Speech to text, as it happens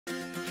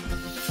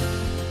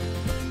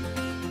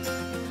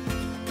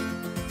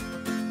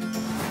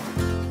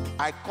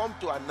I come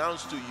to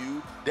announce to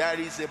you there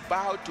is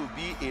about to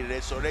be a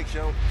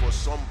resurrection for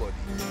somebody.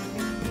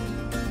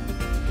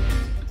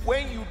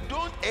 When you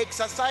don't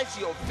exercise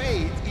your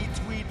faith,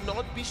 it will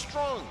not be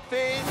strong.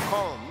 Faith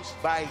comes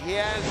by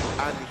hearing,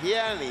 and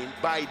hearing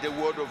by the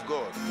word of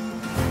God.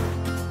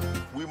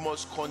 We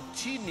must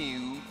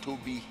continue to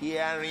be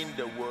hearing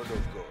the word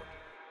of God.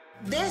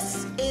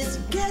 This is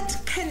Get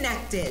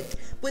Connected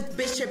with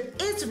Bishop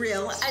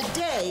Israel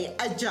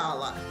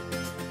Ade-Ajala.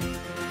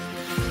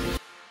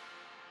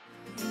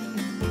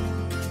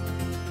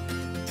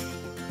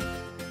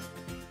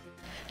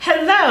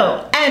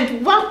 Hello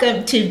and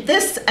welcome to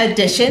this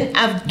edition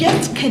of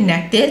Get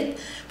Connected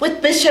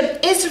with Bishop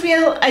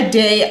Israel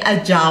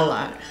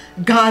Ade-Ajala,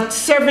 God's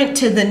servant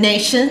to the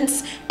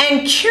nations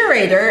and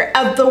curator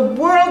of the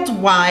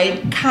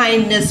worldwide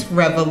kindness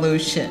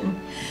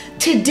revolution.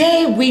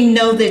 Today we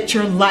know that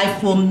your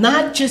life will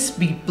not just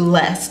be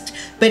blessed,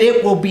 but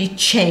it will be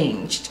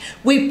changed.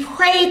 We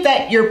pray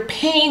that your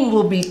pain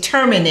will be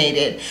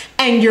terminated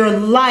and your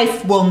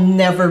life will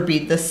never be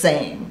the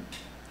same.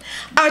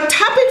 Our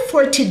topic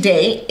for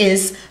today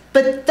is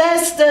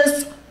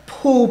Bethesda's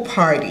pool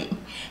party.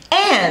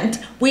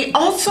 And we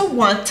also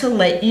want to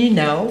let you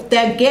know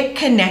that Get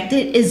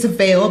Connected is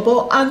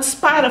available on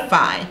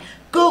Spotify,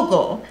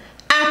 Google,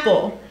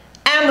 Apple,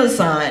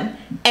 Amazon,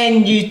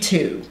 and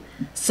YouTube.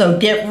 So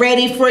get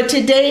ready for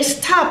today's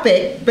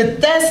topic,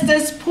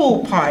 Bethesda's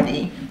pool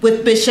party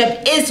with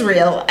Bishop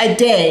Israel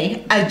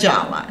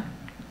Ade-Ajala.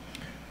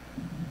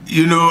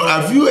 You know,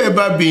 have you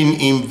ever been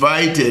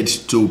invited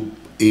to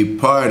a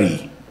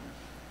party?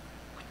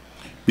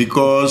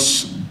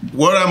 Because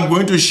what I'm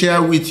going to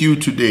share with you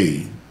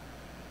today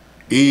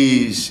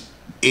is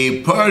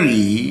a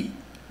party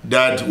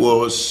that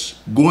was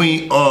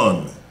going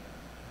on,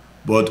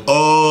 but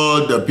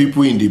all the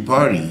people in the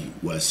party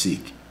were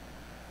sick.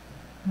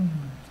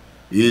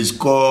 It's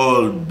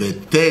called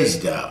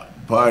Bethesda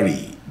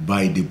party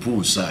by the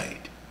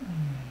poolside.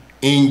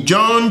 In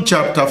John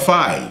chapter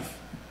 5,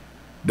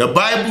 the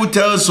Bible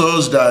tells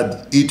us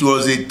that it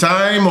was a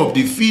time of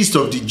the feast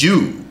of the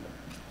Jew,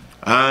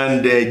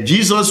 and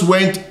Jesus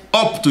went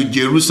up to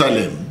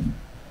Jerusalem.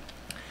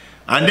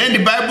 And then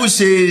the Bible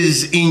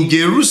says in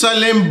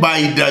Jerusalem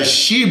by the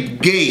sheep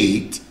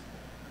gate,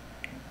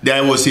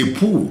 there was a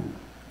pool.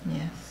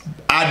 Yes.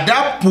 At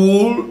that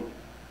pool,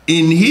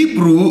 in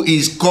Hebrew,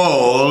 is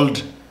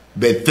called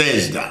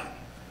Bethesda.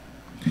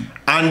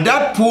 And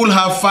that pool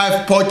have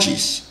 5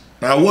 porches.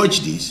 Now watch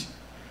this.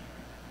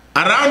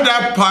 Around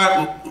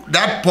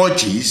that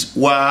porches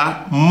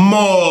were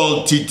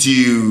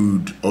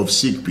multitude of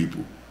sick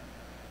people.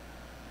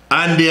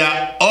 And they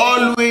are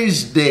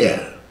always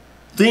there.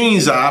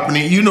 Things are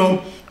happening. You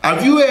know,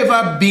 have you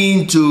ever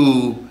been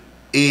to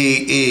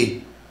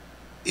a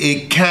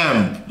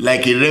camp,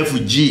 like a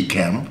refugee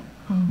camp?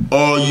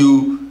 Or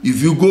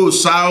if you go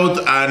south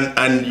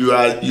and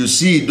you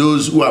see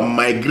those who are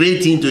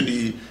migrating to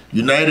the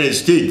United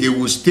States, they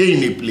will stay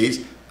in a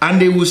place and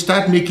they will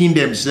start making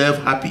themselves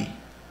happy.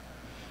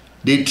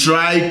 They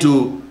try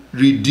to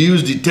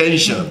reduce the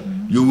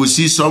tension. You will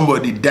see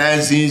somebody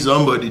dancing,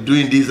 somebody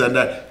doing this and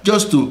that,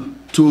 just to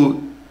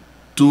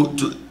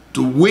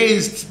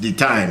waste the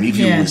time, if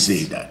you will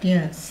say that.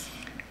 Yes.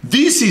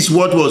 This is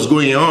what was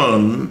going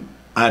on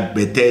at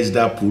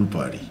Bethesda pool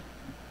party.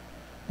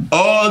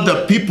 All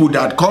the people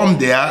that come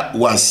there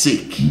were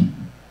sick,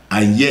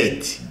 and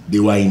yet they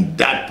were in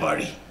that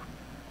party.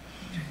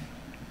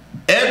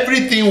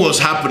 Everything was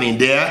happening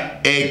there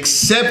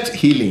except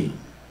healing.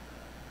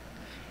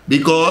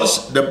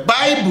 Because the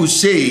Bible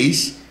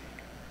says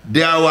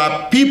there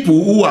were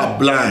people who are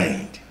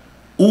blind,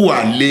 who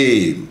are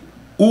lame,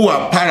 who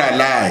are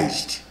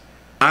paralyzed,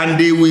 and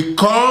they will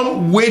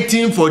come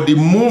waiting for the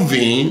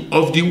moving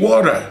of the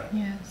water.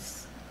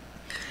 Yes.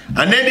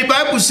 And then the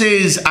Bible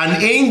says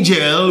an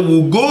angel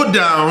will go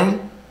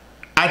down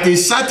at a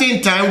certain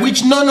time,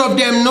 which none of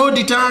them know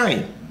the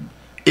time.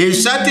 A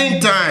certain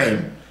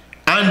time,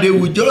 and they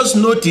will just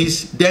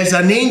notice there's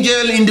an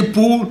angel in the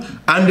pool,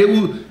 and they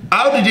will,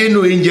 how do they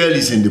know angel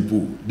is in the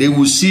pool? They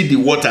will see the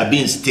water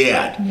being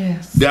stirred.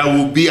 Yes. There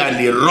will be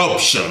an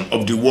eruption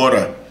of the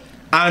water.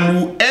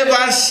 And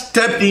whoever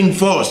stepped in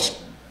first,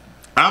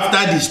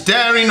 after the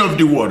stirring of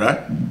the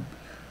water,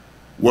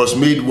 was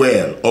made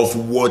well of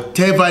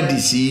whatever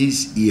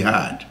disease he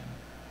had.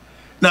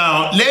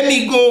 Now, let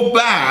me go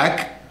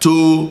back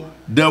to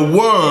the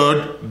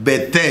word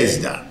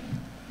Bethesda.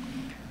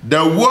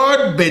 The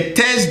word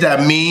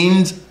Bethesda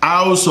means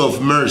house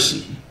of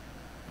mercy.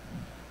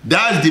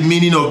 That's the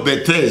meaning of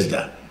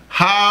Bethesda,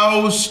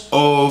 house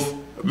of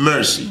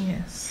mercy.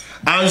 Yes.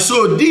 And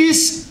so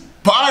this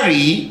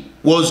party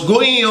was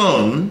going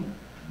on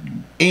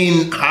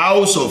in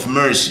house of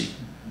mercy,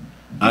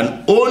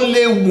 and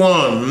only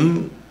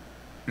one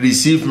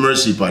received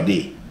mercy per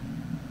day.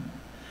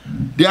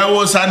 There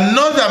was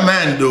another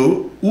man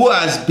though who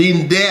has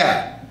been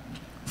there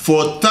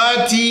for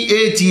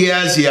 38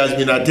 years. He has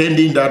been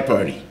attending that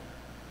party,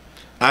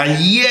 and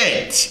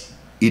yet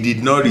he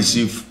did not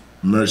receive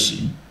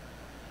mercy.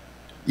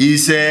 He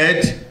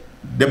said,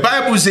 the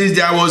Bible says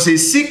there was a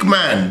sick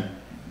man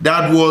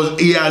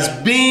he has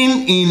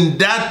been in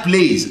that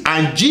place,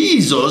 and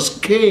Jesus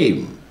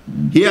came.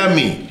 Hear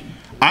me.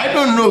 I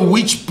don't know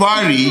which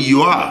party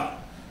you are.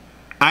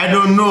 I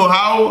don't know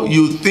how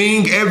you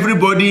think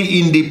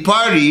everybody in the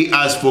party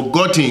has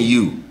forgotten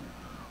you.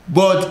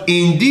 But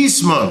in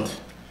this month,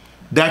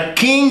 the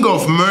King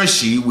of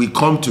Mercy will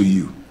come to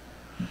you.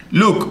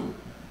 Look,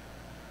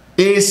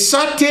 a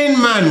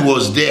certain man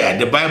was there.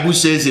 The Bible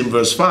says in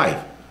verse 5,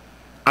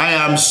 I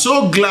am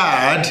so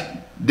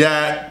glad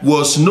there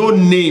was no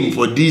name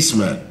for this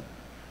man,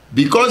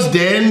 because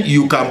then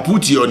you can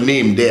put your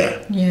name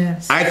there.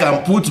 Yes. I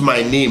can put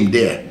my name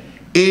there.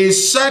 A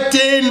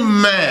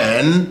certain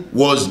man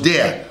was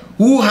there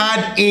who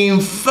had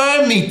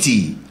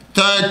infirmity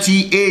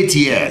 38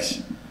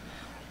 years.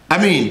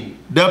 I mean,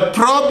 the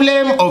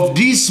problem of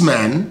this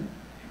man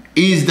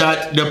is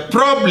that the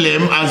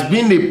problem has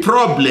been a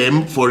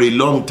problem for a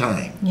long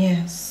time.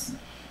 Yes.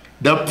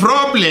 The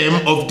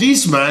problem of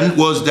this man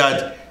was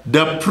that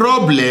the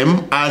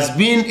problem has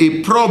been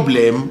a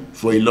problem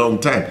for a long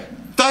time.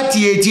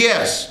 38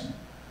 years.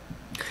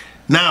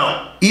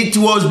 Now, it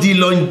was the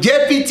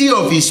longevity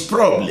of his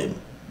problem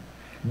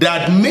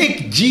that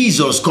made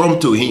Jesus come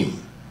to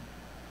him.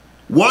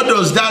 What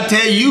does that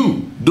tell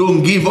you?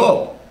 Don't give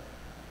up.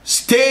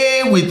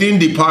 Stay within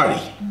the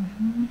party.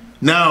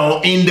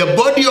 Now, in the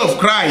body of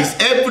Christ,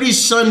 every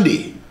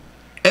Sunday,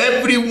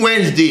 every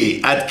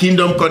Wednesday at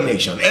Kingdom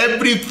Connection,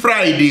 every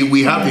Friday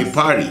we have a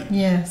party.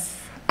 Yes.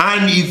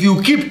 And if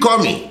you keep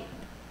coming,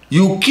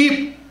 you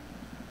keep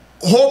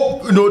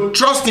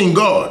trusting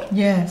God.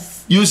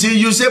 Yes. You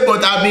say,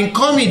 but I've been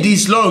coming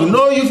this long.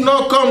 No, you've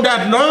not come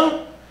that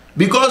long,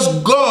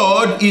 because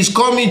God is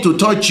coming to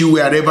touch you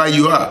wherever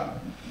you are.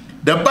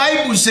 The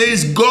Bible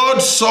says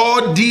God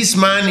saw this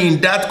man in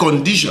that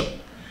condition,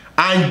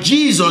 and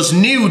Jesus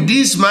knew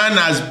this man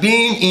has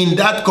been in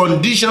that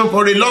condition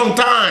for a long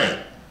time.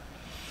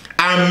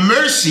 And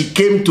mercy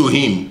came to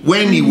him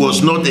when he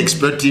was not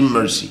expecting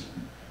mercy.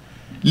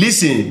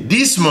 Listen,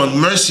 this month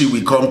mercy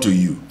will come to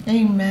you.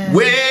 Amen.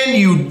 When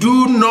you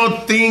do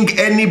not think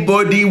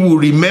anybody will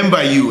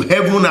remember you,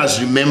 heaven has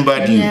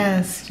remembered you.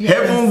 Yes, yes.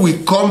 Heaven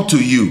will come to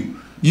you.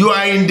 You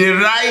are in the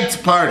right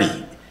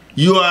party.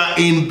 You are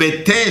in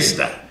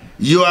Bethesda.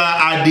 You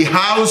are at the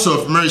house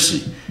of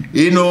mercy.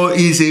 You know,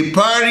 it's a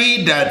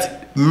party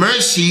that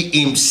mercy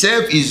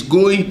himself is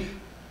going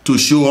to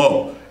show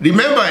up.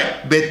 Remember,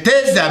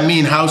 Bethesda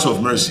means house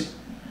of mercy.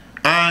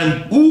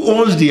 And who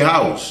owns the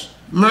house?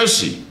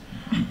 Mercy.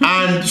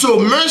 And so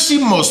mercy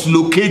must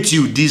locate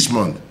you this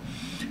month.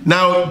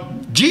 Now,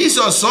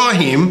 Jesus saw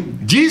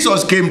him.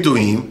 Jesus came to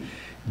him.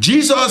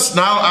 Jesus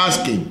now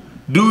asked him,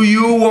 do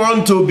you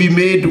want to be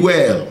made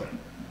well?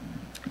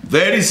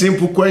 Very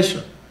simple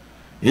question.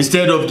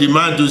 Instead of the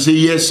man to say,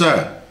 yes,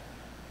 sir,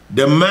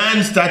 the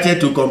man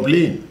started to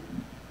complain.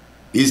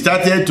 He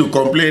started to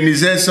complain. He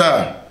said,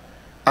 sir,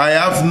 I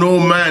have no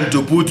man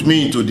to put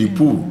me into the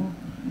pool.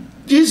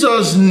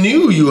 Jesus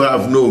knew you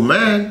have no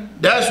man.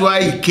 That's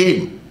why he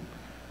came.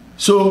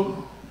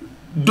 So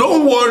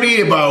don't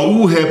worry about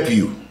who help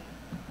you.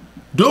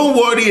 Don't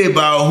worry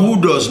about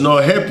who does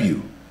not help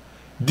you.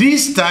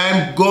 This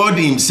time, God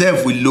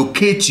himself will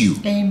locate you.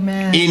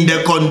 Amen. In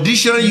the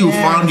condition you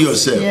found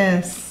yourself.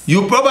 Yes.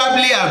 You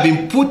probably have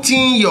been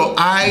putting your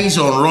eyes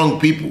on wrong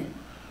people,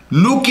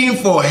 looking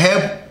for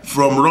help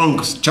from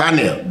wrong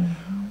channel.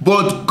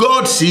 But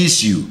God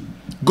sees you.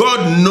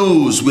 God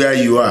knows where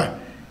you are.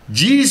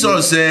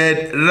 Jesus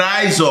said,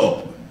 rise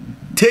up,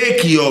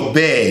 take your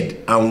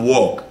bed and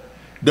walk.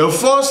 The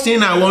first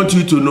thing I want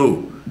you to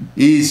know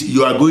is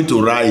you are going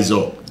to rise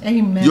up.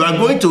 Amen. You are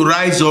going to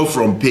rise up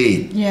from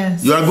pain.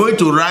 Yes. You are going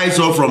to rise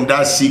up from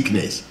that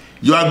sickness.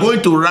 You are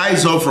going to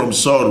rise up from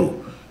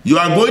sorrow. You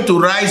are going to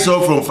rise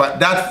up from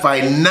that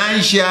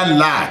financial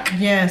lack.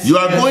 Yes. You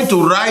are going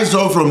to rise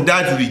up from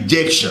that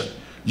rejection.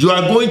 You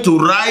are going to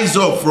rise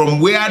up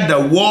from where the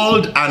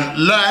world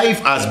and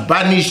life has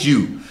banished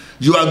you.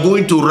 You are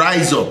going to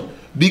rise up.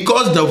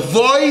 Because the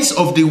voice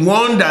of the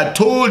one that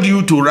told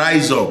you to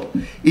rise up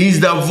is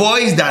the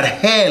voice that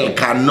hell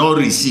cannot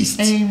resist.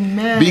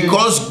 Amen.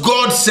 Because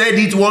God said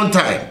it one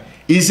time.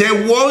 He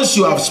said, once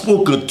you have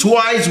spoken,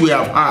 twice we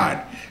have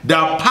heard.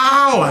 The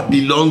power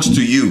belongs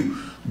to you.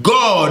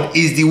 God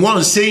is the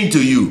one saying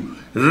to you,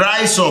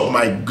 rise up,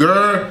 my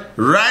girl,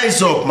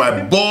 rise up,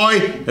 my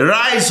boy,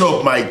 rise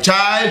up, my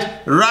child,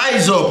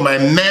 rise up, my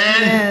man,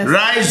 yes.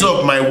 Rise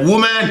up, my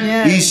woman.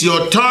 Yes. It's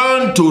your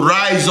turn to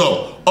rise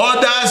up.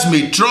 Others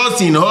may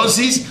trust in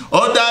horses,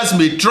 others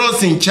may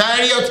trust in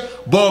chariots,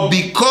 but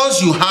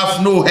because you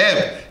have no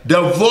help,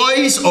 the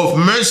voice of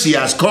mercy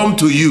has come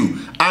to you.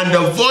 And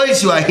the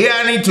voice you are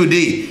hearing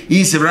today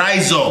is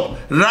rise up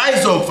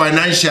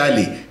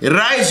financially,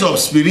 rise up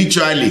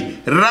spiritually,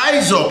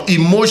 rise up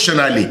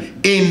emotionally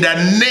in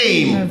the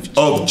name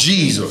of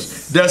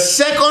Jesus. The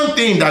second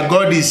thing that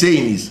God is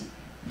saying is,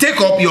 take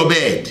up your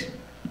bed.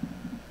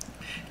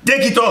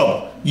 Take it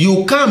up.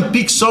 You can't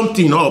pick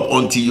something up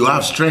until you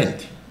have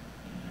strength.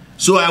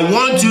 So I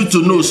want you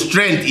to know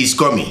strength is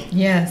coming.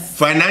 Yes.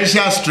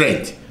 Financial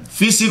strength,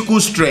 physical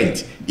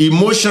strength,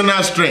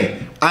 emotional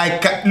strength.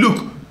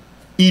 Look,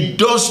 it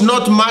does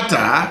not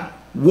matter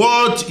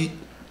what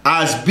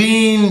has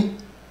been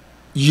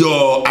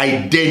your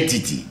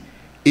identity.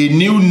 A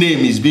new name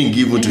is being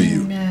given to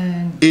you.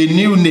 A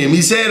new name.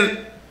 He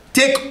said,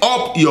 take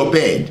up your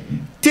bed.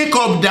 Take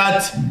up that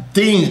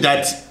thing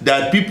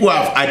that people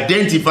have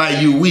identified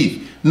you with.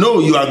 No,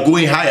 you are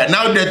going higher.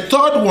 Now the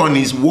third one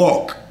is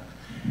walk.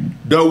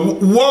 The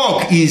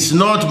walk is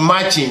not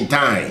marching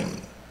time.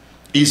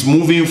 It's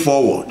moving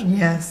forward.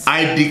 Yes.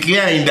 I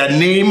declare in the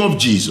name of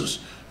Jesus,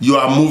 you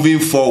are moving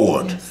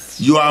forward.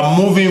 Yes. You are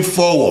moving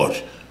forward.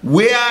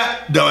 Where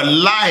the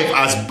life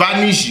has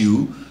banished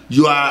you,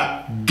 you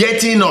are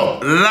getting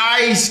up.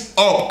 Rise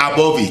up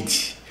above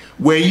it.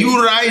 When you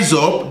rise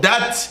up,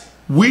 that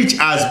which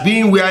has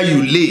been where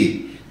you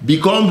lay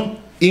become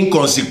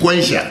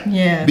inconsequential.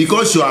 Yes.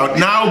 Because you are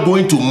now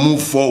going to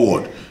move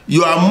forward.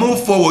 You are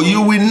moved forward.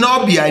 You will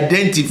not be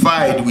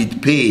identified with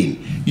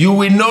pain. You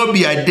will not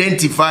be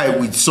identified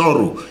with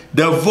sorrow.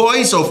 The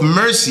voice of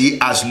mercy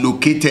has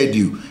located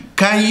you.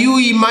 Can you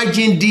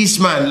imagine this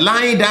man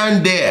lying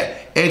down there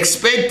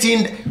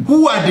expecting?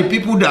 Who are the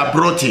people that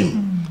brought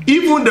him?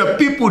 Even the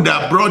people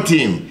that brought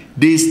him,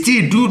 they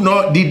still did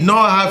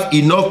not have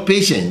enough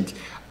patience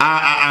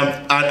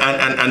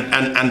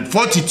and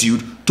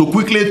fortitude to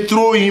quickly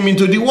throw him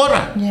into the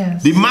water.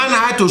 Yes. The man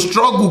had to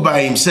struggle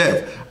by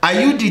himself. Are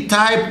you the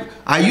type?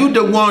 Are you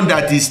the one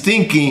that is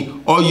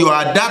thinking, or you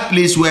are at that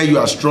place where you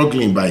are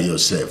struggling by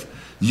yourself?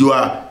 You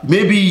are,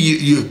 maybe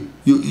you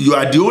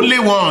are the only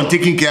one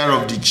taking care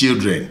of the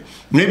children.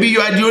 Maybe you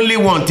are the only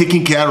one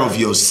taking care of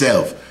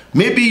yourself.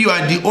 Maybe you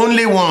are the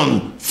only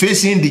one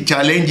facing the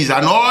challenges,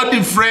 and all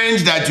the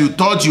friends that you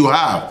thought you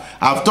have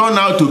turned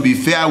out to be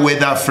fair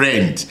weather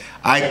friends.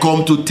 I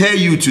come to tell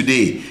you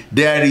today,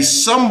 there is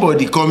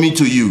somebody coming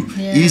to you.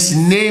 Yes. His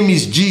name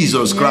is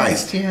Jesus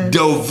Christ. Yes.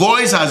 The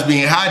voice has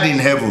been heard in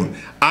heaven,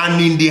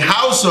 and in the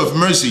house of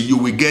mercy, you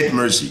will get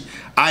mercy.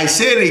 I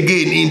say it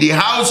again, in the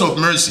house of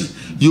mercy,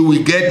 you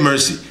will get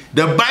mercy.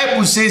 The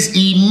Bible says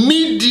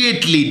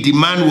immediately the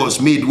man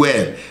was made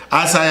well.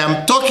 As I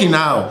am talking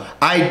now,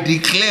 I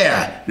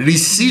declare,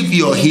 receive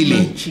your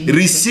healing,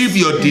 receive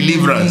your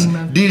deliverance,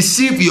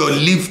 receive your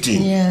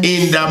lifting. Yes.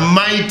 In the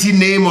mighty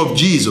name of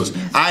Jesus.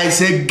 Yes. I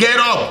say, get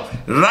up,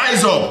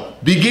 rise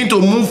up, begin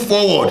to move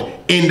forward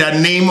in the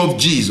name of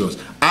Jesus.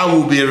 I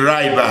will be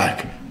right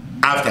back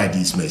after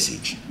this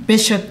message.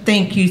 Bishop,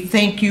 thank you.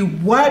 Thank you.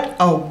 What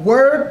a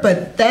word,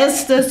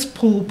 Bethesda's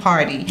pool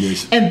party.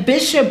 Yes. And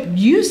Bishop,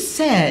 you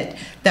said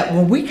that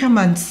when we come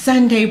on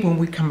Sunday, when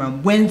we come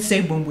on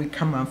Wednesday, when we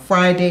come on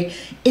Friday,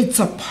 it's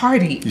a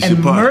party. It's and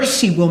a party.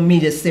 Mercy will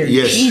meet us there.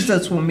 Yes.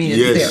 Jesus will meet us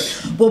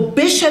Yes. there. Well,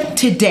 Bishop,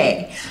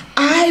 today,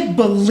 I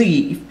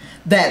believe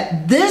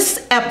that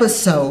this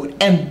episode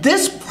and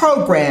this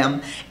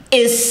program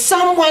is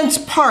someone's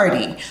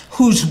party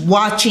who's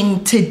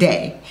watching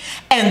today.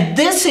 And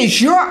this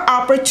is your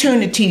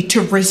opportunity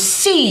to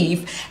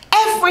receive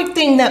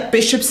everything that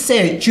Bishop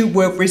said you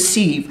will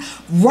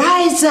receive.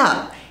 Rise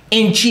up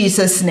in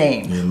Jesus'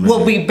 name. Amen.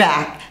 We'll be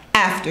back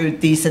after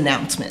these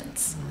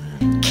announcements.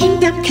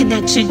 Kingdom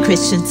Connection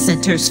Christian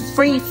Center's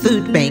free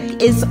food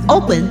bank is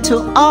open to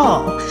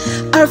all.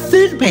 Our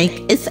food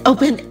bank is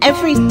open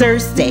every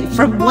Thursday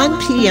from 1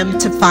 p.m.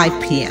 to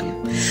 5 p.m.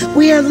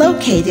 We are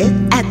located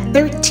at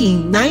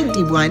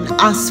 1391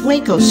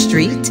 Oswego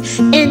Street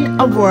in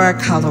Aurora,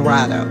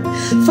 Colorado.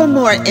 For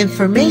more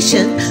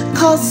information,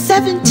 call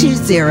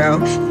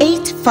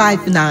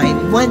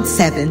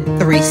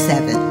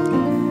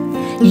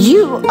 720-859-1737.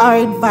 You are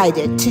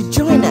invited to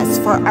join us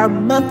for our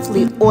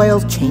monthly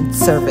oil change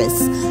service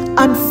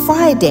on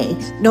Friday,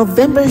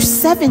 November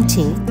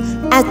 17th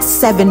at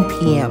 7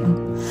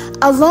 p.m.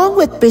 Along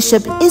with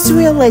Bishop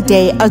Israel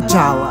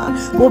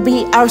Ade-Ajala will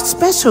be our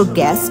special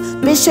guest,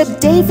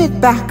 Bishop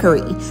David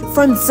Bakari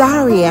from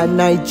Zaria,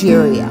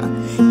 Nigeria.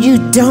 You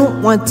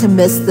don't want to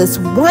miss this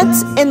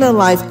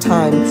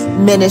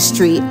once-in-a-lifetime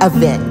ministry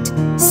event.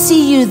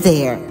 See you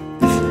there.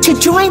 To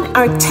join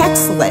our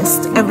text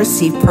list and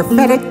receive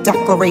prophetic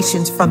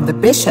declarations from the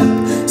bishop,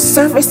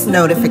 service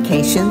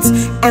notifications,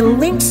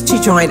 and links to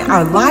join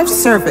our live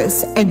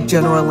service and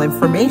general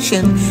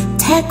information,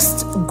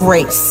 text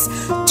GRACE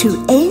to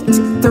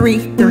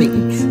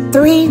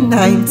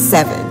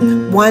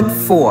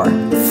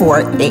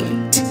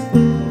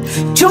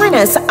 833-397-1448. Join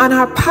us on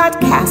our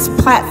podcast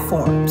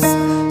platforms.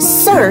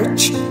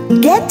 Search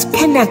Get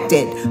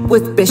Connected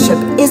with Bishop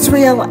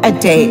Israel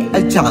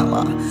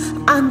Ade-Ajala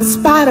on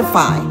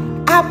Spotify,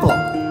 Apple,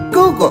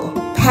 Google,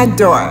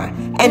 Pandora,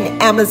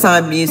 and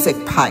Amazon Music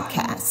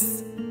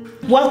Podcasts.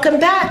 Welcome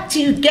back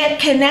to Get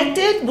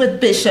Connected with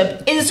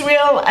Bishop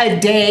Israel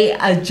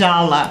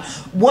Ade-Ajala.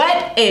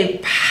 What a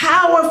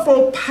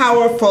powerful,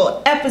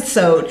 powerful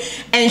episode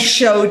and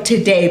show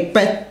today.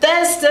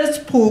 Bethesda's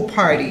pool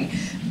party.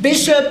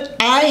 Bishop,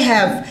 I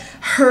have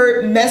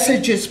heard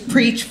messages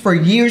preached for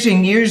years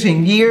and years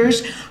and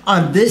years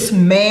on this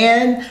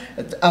man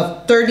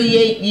of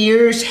 38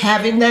 years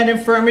having that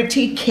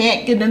infirmity,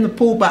 can't get in the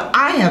pool, but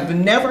I have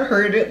never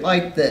heard it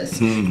like this.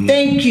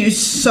 Thank you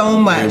so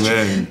much.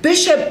 Amen.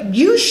 Bishop,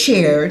 you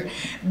shared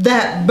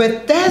that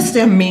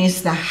Bethesda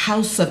means the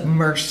house of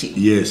mercy.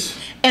 Yes.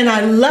 And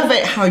I love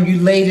it how you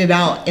laid it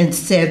out and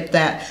said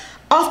that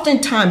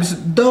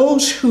oftentimes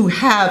those who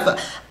have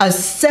a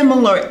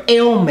similar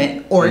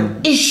ailment or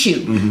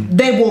issue,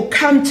 they will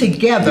come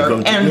together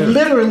and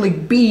literally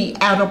be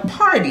at a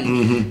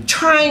party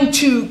trying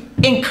to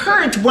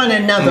encourage one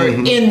another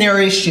in their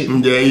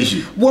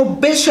issue. Well,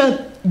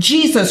 Bishop,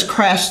 Jesus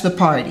crashed the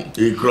party.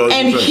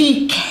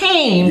 He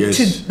came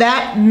to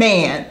that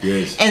man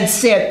and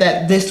said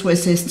that this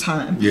was his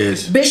time.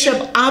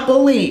 Bishop, I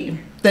believe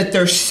that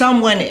there's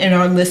someone in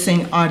our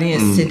listening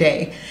audience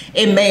today.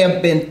 It may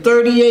have been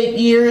 38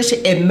 years,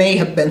 it may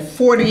have been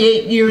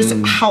 48 years,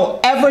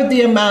 however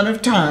the amount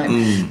of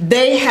time,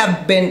 they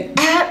have been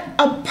at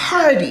a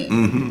party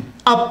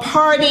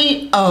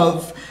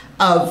of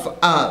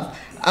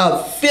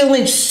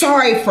feeling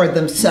sorry for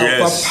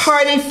themselves, a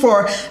party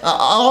for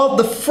all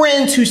the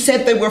friends who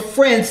said they were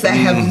friends that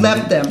have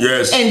left them.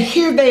 And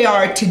here they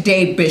are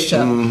today,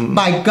 Bishop,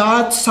 by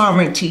God's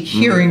sovereignty,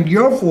 hearing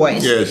your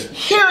voice,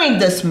 hearing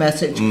this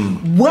message.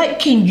 What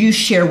can you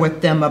share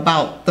with them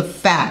about the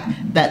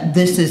fact that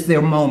this is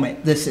their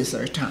moment, this is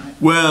their time?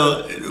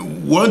 Well,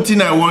 one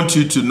thing I want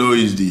you to know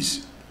is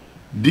this.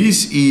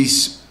 This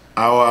is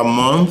our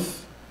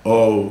month,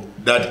 or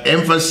that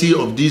emphasis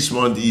of this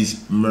month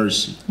is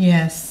mercy.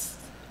 Yes.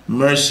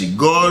 Mercy.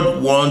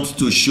 God wants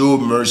to show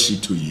mercy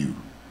to you.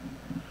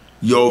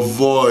 Your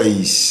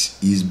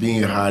voice is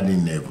being heard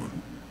in heaven.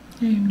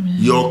 Amen.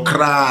 Your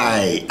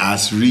cry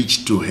has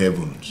reached to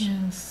heavens.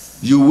 Yes.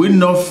 You will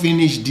not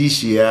finish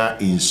this year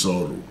in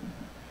sorrow.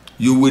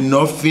 You will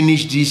not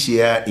finish this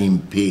year in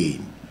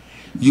pain.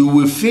 You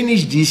will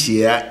finish this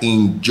year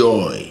in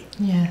joy,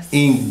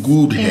 in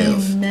good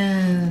health.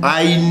 Amen.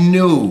 I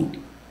know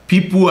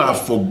people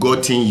have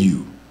forgotten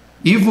you.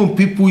 Even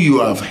people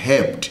you have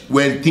helped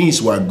when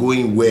things were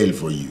going well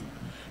for you.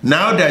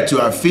 Now that you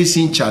are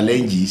facing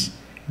challenges,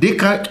 they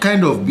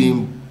kind of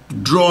been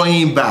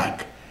drawing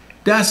back.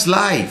 That's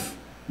life.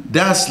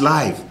 That's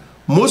life.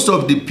 Most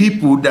of the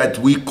people that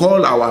we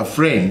call our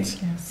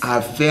friends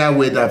are fair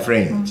weather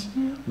friends.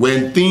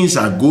 When things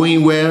are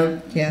going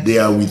well, they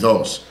are with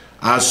us.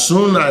 As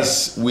soon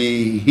as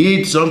we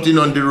hit something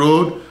on the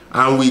road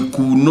and we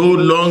could no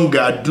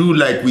longer do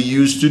like we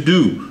used to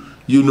do,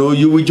 you know,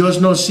 you will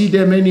just not see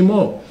them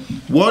anymore.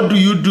 What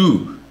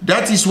do?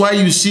 That is why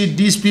you see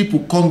these people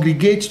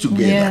congregate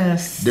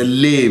together. The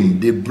lame,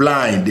 the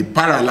blind, the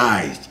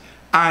paralyzed.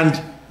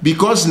 And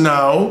because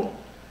now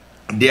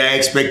their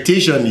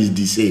expectation is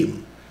the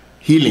same.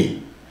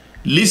 Healing.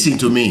 Listen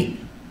to me.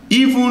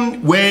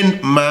 Even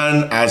when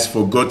man has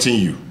forgotten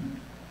you,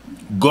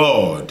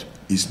 God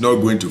is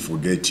not going to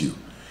forget you.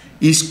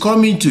 He's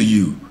coming to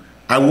you.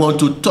 I want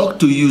to talk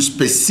to you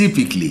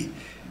specifically,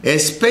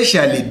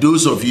 especially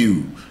those of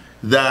you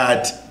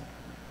that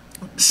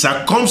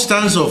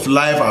circumstances of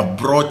life have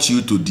brought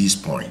you to this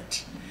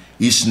point.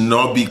 It's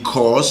not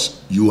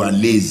because you are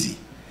lazy.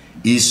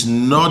 It's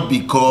not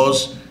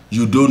because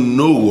you don't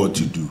know what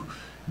to do.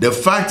 The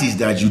fact is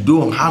that you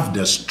don't have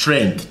the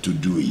strength to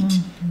do it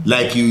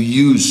like you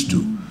used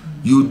to.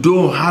 You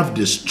don't have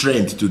the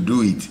strength to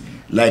do it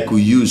like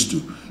we used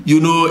to. You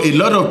know, a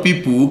lot of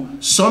people,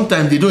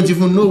 sometimes they don't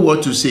even know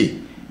what to say.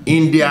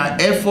 In their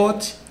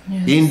effort,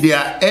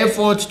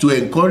 to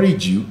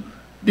encourage you,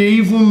 they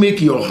even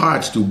make your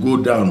heart to go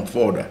down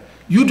further.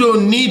 You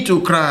don't need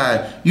to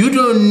cry. You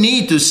don't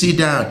need to sit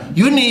down.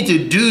 You need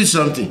to do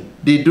something.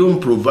 They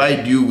don't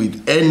provide you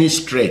with any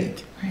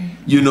strength.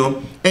 You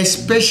know,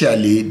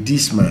 especially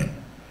this man.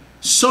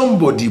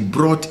 Somebody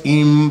brought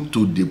him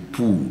to the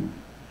pool.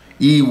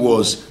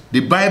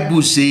 The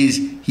Bible says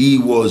he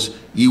was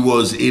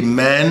a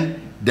man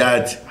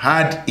that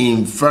had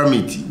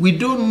infirmity. We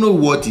don't know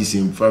what his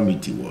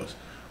infirmity was.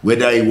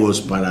 Whether he was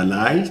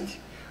paralyzed,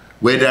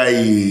 whether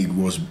he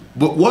was...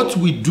 But what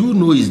we do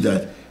know is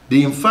that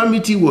the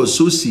infirmity was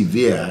so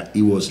severe,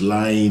 he was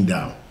lying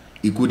down.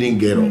 He couldn't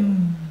get up.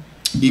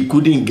 He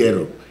couldn't get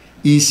up.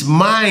 His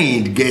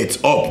mind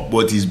gets up,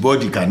 but his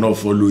body cannot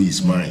follow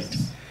his mind.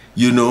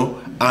 You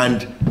know?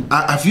 And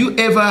have you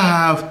ever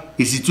have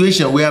a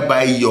situation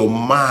whereby your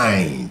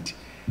mind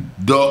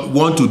don't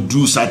want to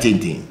do certain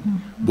things,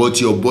 but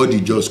your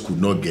body just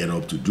could not get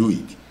up to do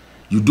it?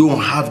 You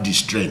don't have the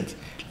strength.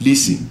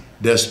 Listen,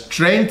 the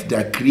strength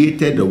that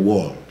created the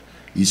world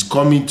is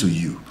coming to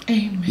you.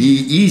 Amen.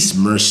 He is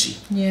mercy.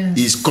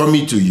 He's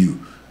coming to you.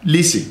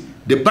 Listen,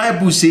 the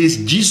Bible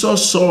says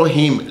Jesus saw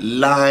him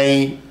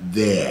lying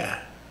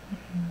there.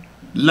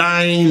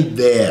 Lying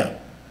there.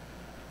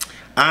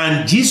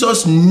 And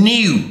Jesus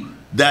knew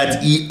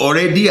that he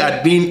already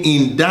had been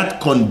in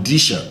that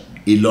condition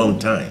a long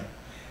time.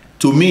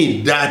 To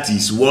me, that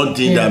is one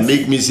thing that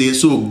makes me say,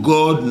 so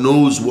God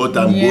knows what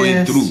I'm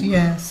going through.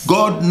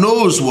 God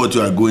knows what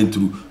you are going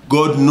through.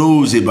 God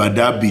knows about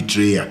that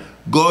betrayer.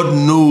 God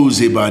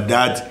knows about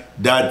that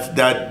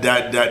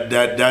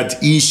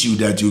issue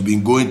that you've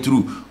been going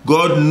through.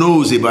 God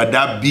knows about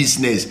that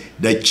business,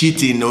 the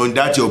cheating on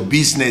that your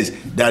business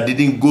that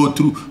didn't go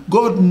through.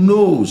 God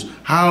knows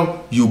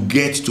how you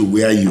get to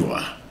where you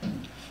are.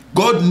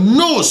 God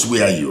knows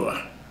where you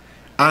are.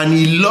 And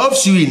he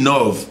loves you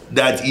enough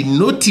that he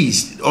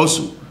noticed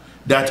also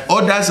that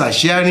others are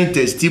sharing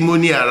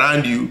testimony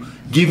around you,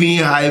 giving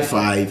you high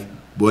five,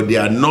 but they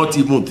are not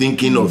even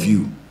thinking of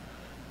you.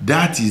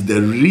 That is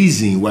the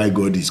reason why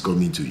God is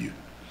coming to you.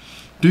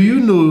 Do you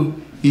know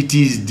it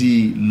is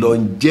the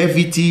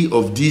longevity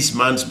of this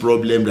man's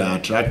problem that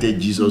attracted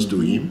Jesus to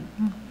him?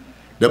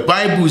 The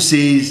Bible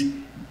says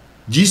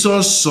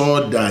Jesus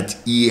saw that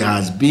he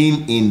has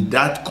been in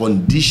that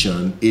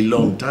condition a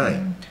long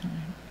time.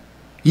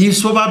 He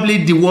is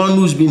probably the one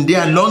who's been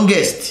there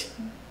longest.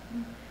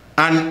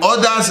 And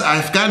others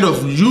have kind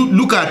of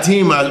look at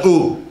him as,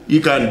 oh, he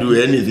can do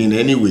anything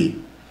anyway.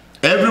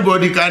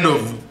 Everybody kind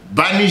of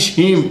banish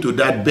him to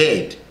that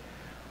bed.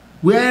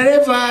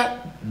 Wherever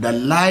the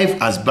life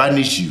has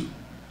banished you,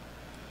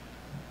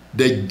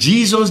 the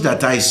Jesus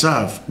that I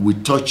serve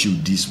will touch you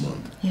this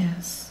month.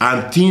 Yes.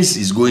 And things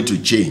is going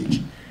to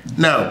change.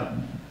 Now,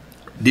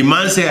 the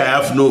man said,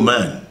 I have no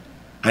man.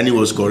 And he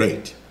was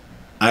correct.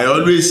 I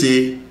always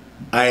say,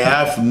 I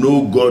have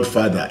no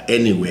Godfather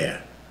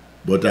anywhere,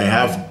 but I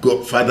have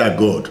Father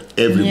God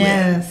everywhere.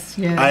 Yes,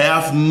 yes. I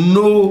have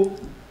no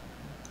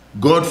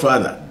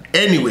Godfather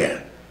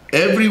anywhere.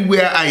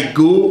 Everywhere I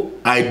go,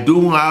 I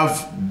don't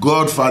have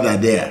Godfather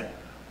there.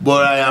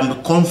 But I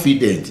am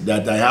confident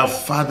that I have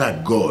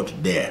Father God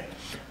there.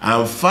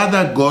 And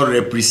Father God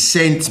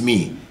represents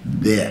me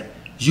there.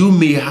 You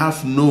may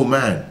have no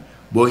man,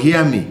 but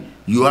hear me,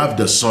 you have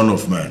the Son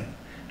of Man.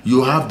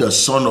 You have the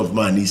Son of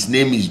Man. His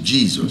name is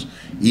Jesus.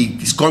 He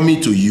is coming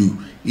to you.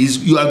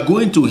 You are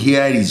going to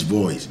hear his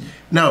voice.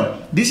 Now,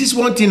 this is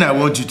one thing I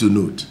want you to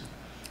note.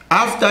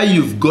 After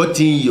you've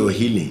gotten your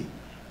healing,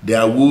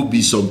 there will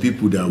be some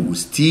people that will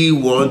still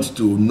want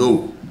to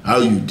know how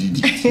you did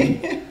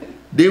it.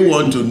 They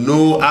want to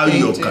know how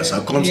your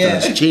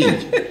circumstance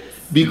changed.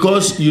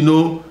 Because, you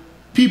know,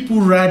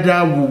 people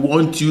rather will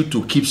want you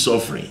to keep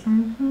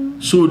suffering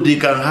so they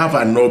can have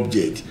an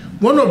object.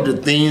 One of the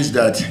things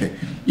that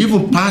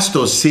even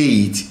pastors say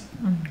it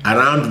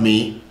around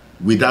me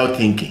without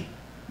thinking.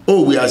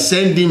 Oh, we are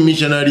sending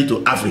missionary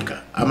to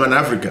Africa. I'm an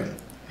African.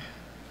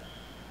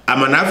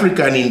 I'm an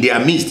African in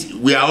their midst.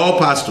 We are all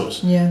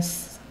pastors.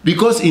 Yes.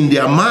 Because in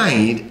their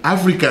mind,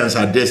 Africans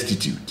are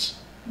destitute.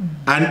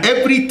 And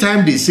every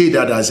time they say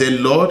that, I say,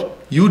 Lord,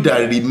 you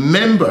that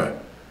remember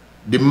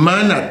the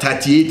man at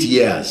 38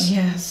 years.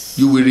 Yes.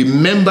 You will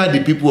remember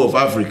the people of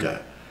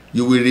Africa.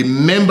 You will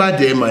remember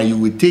them and you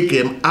will take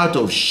them out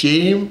of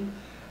shame,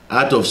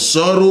 out of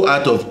sorrow,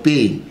 out of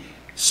pain.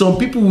 Some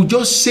people will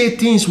just say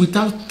things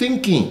without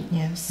thinking.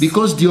 Yes.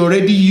 Because they're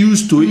already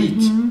used to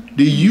it.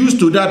 They're used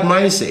to that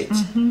mindset.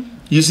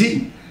 You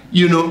see,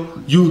 you know,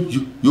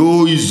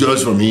 oh, he's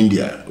just from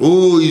India.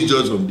 Oh, he's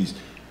just from this.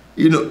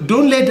 You know,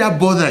 don't let that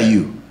bother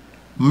you.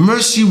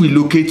 Mercy will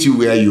locate you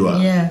where you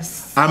are.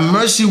 Yes. And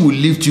mercy will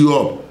lift you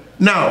up.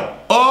 Now,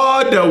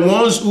 all the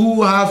ones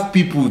who have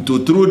people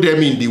to throw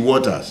them in the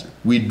waters,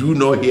 we do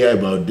not hear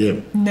about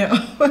them. No.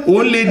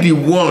 Only the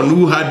one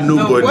who had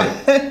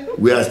nobody.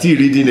 We are still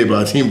reading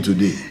about him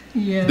today.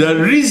 Yeah. The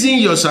reason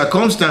your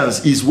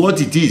circumstance is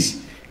what it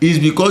is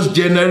because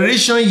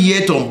generation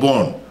yet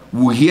unborn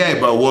will hear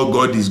about what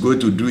God is going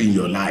to do in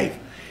your life.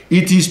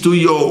 It is to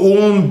your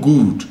own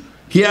good.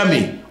 Hear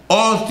me.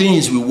 All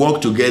things will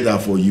work together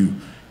for you.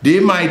 They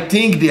might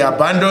think they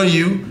abandon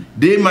you.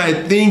 They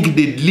might think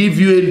they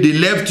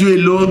left you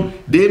alone.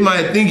 They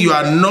might think you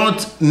are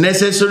not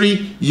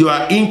necessary. You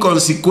are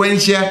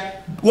inconsequential.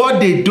 What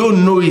they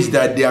don't know is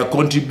that they are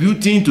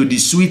contributing to the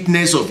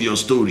sweetness of your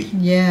story.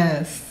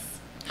 Yes.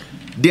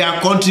 They are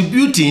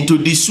contributing to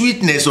the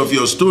sweetness of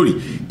your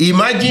story.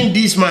 Imagine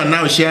this man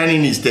now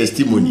sharing his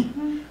testimony.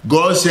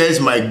 God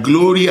says, my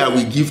glory I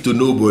will give to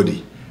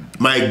nobody.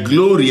 My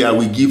glory I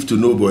will give to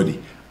nobody.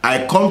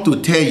 I come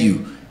to tell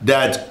you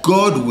that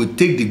God will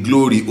take the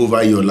glory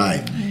over your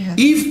life. Yes.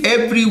 If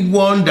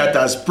everyone that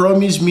has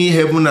promised me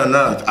heaven and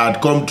earth had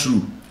come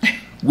true,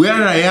 where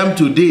I am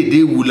today,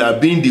 they would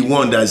have been the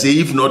one that say,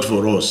 if not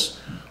for us.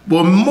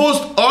 But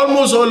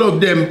almost all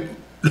of them,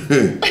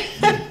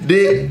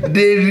 they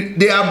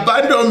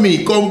abandoned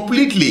me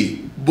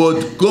completely.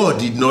 But God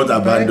did not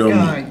abandon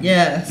me.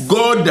 Yes.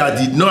 God that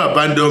did not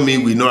abandon me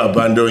will not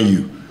abandon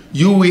you.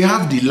 You will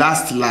have the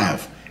last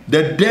laugh.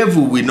 The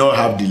devil will not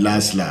have the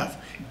last laugh.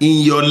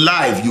 In your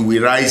life, you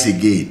will rise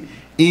again.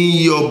 In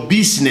your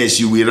business,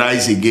 you will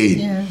rise again.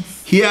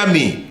 Yes. Hear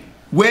me.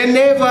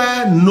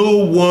 Whenever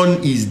no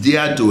one is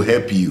there to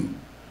help you,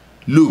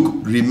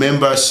 look,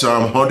 remember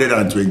Psalm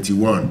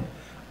 121.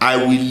 I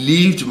will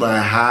lift my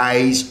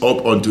eyes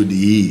up unto the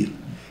hill.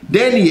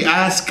 Then he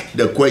asked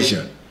the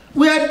question,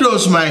 where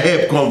does my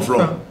help come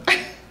from?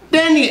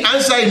 Then he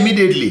answered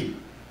immediately.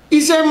 He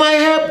said, my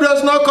help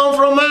does not come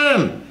from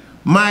man.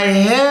 My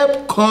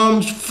help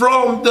comes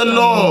from the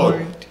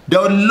Lord.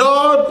 The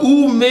Lord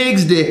who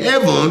makes the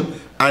heaven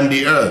and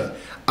the earth.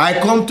 I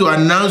come to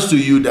announce to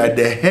you that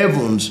the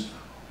heavens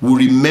will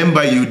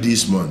remember you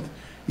this month.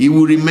 He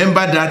will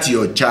remember that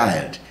your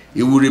child.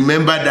 He will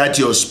remember that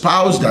your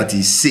spouse that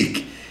is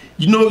sick.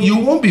 You know, you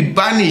won't be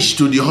banished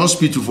to the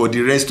hospital for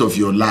the rest of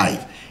your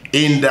life.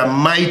 In the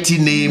mighty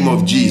name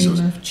of Jesus.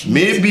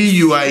 Maybe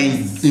you are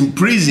in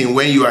prison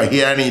when you are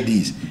hearing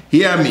this.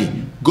 Hear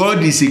me.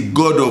 God is a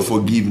God of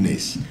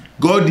forgiveness.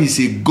 God is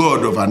a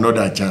God of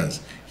another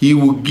chance. He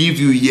will give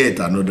you yet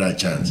another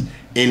chance.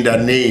 In the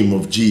name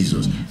of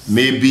Jesus.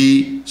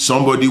 Maybe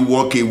somebody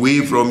walk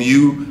away from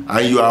you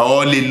and you are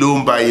all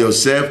alone by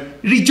yourself.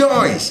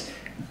 Rejoice.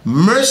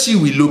 Mercy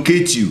will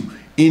locate you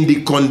in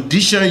the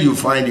condition you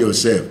find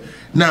yourself.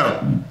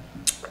 Now,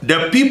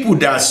 the people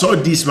that saw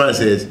this man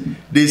says,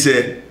 they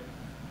said,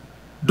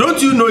 don't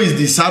you know it's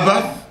the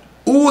Sabbath?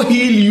 Who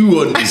heal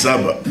you on the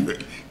Sabbath?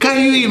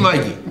 Can you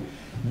imagine?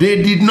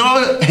 They did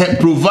not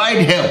provide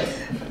help.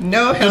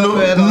 No help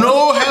at all.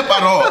 No help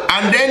at all.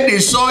 And then they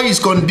saw his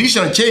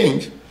condition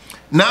change.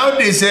 Now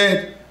they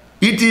said,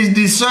 it is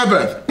the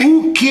Sabbath.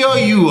 Who cure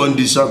you on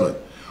the Sabbath?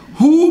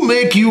 Who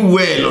make you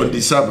well on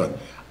the Sabbath?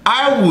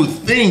 I would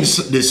think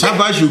the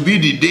Sabbath should be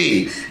the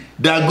day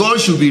that God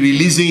should be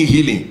releasing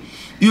healing.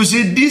 You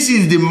see, this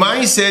is the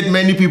mindset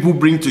many people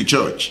bring to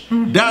church.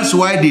 That's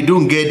why they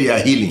don't get their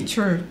healing.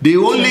 True. They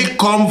only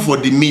come for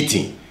the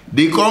meeting.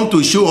 They come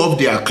to show off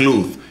their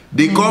clothes.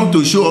 They come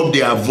to show off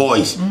their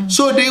voice.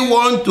 So they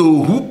want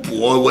to whoop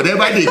or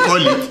whatever they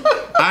call it.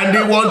 And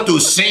they want to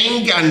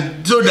sing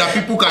and so that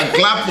people can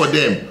clap for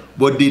them.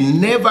 But they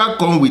never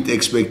come with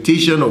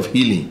expectation of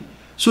healing.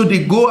 So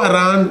they go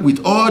around with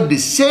all the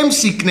same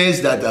sickness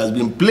that has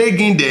been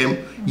plaguing them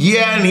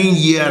year in,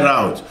 year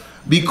out.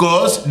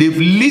 Because they've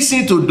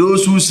listened to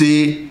those who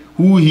say,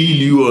 who heal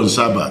you on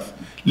Sabbath.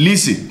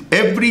 Listen,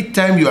 every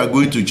time you are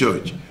going to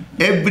church,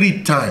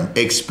 every time,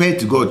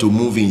 expect God to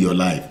move in your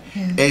life.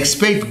 Yes.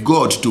 Expect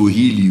God to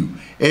heal you.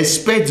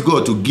 Expect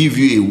God to give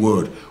you a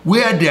word.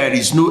 Where there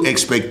is no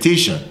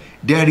expectation,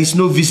 there is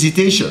no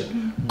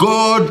visitation.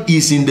 God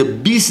is in the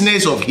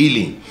business of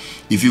healing.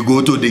 If you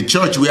go to the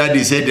church where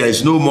they say there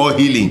is no more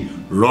healing,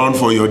 run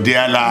for your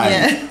dear life.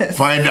 Yes.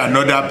 Find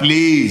another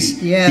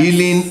place. Yes.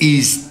 Healing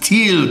is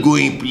still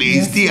going place,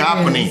 yes, still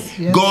happening.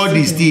 Yes, God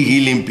is still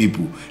healing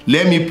people.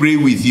 Let me pray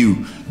with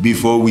you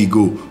before we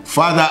go.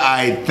 Father,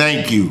 I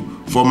thank you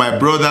for my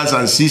brothers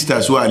and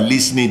sisters who are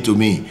listening to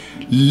me.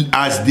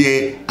 As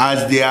they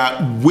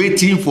are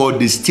waiting for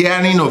the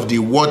stirring of the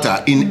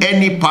water in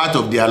any part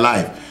of their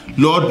life,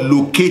 Lord,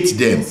 locate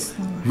them. Yes,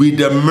 with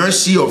the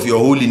mercy of your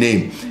holy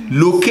name.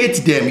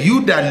 Locate them.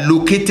 You that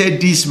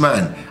located this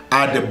man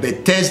at the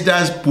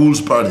Bethesda's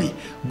pool's party,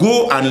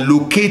 go and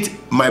locate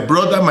my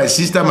brother, my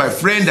sister, my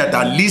friend that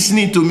are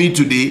listening to me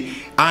today,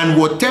 and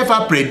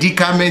whatever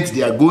predicament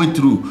they are going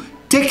through,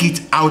 take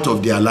it out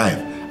of their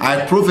life.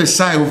 I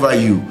prophesy over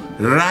you.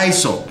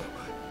 Rise up,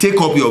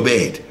 take up your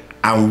bed,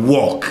 and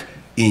walk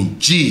in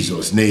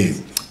Jesus'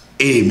 name.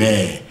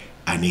 Amen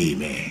and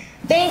amen.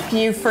 Thank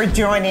you for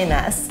joining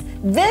us.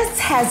 This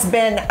has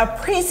been a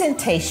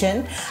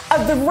presentation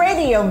of the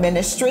radio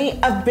ministry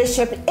of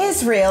Bishop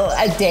Israel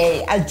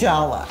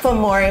Ade-Ajala. For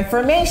more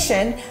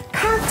information,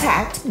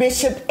 contact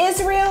Bishop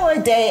Israel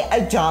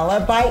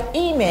Ade-Ajala by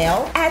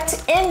email at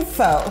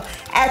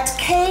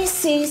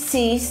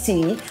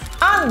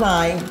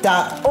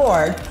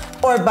info@kccconline.org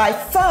or by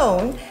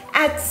phone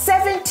at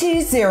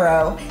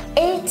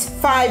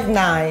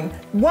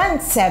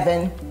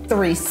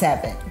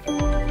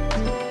 720-859-1737.